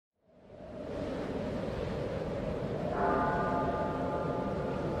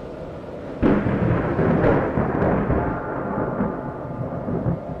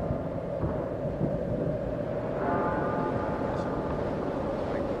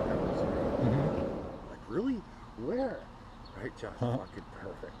Like, really? Where? Right, just fucking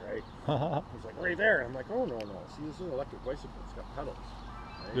perfect, right? He's like, right there. I'm like, oh, no. See, this is an electric bicycle. It's got pedals.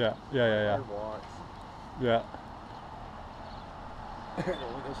 Right? Yeah. Watts. Yeah. It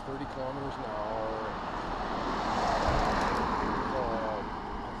only goes 30 kilometers an hour.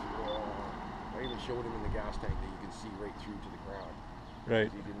 I even showed him in the gas tank that you can see right through to the ground.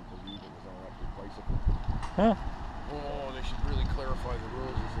 Right. He didn't believe it was an electric bicycle. Huh? Oh, they should really clarify the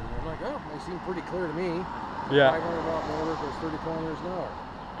rules. And I'm like, oh, they seem pretty clear to me. Yeah. 500 watt motor goes 30 kilometers an hour.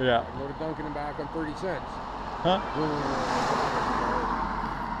 Yeah. I can go to Duncan and back on 30 cents. Huh?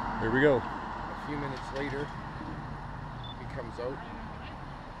 Here we go. A few minutes later, he comes out.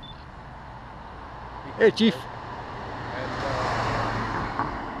 Hey, Chief. And,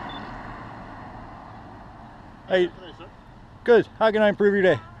 Hey. Today, sir? Good. How can I improve your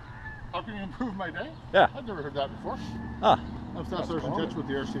day? How can you improve my day? Yeah. I've never heard that before. Ah. I'm Staff Sergeant Tetreault with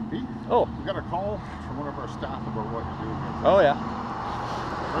the RCMP. Oh. We got a call from one of our staff about what you're doing here. Oh, yeah.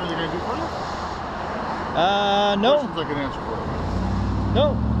 Is there anything I can do for you? No. Questions I can answer for you. No.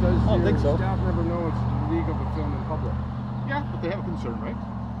 does I don't your think so. staff member know it's illegal to film in public? Yeah, but they have a concern, right?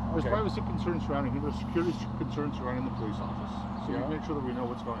 There's Okay. privacy concerns surrounding him. There's security concerns surrounding the police office. So Yeah. we make sure that we know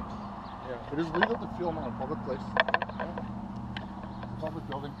what's going on. Yeah. It is legal to film on a public place. Public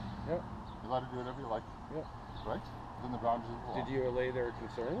building. Yeah. You're allowed to do whatever you like. Yeah. Right? Within the boundaries of the law. Did you allay their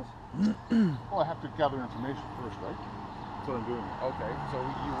concerns? Well, I have to gather information first, right? That's what I'm doing. Okay, so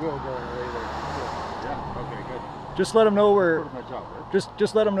you will go and allay their concerns. Yeah. Okay, good. Just let them know we're. Part of my job, right?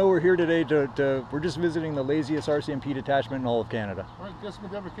 Just let them know we're here today to we're just visiting the laziest RCMP detachment in all of Canada. All right, guess my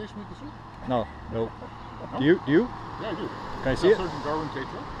identification week, sir? No. No? Do you? Yeah, I do. Can I see it? Sergeant Darwin,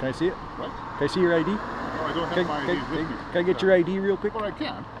 Tay-trow. Can I see it? Right? Can I see your ID? No, I don't have my ID with me. Can I get your ID real quick? Well, I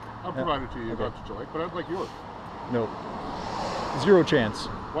can. I'll provide it to you, Okay. Dr. Gillette, but I'd like yours. No. Zero chance.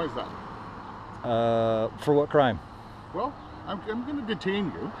 Why is that? For what crime? Well, I'm going to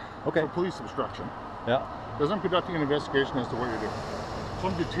detain you Okay. for police obstruction Yeah. because I'm conducting an investigation as to what you're doing. So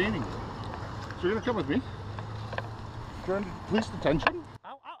I'm detaining you. So you're going to come with me during police detention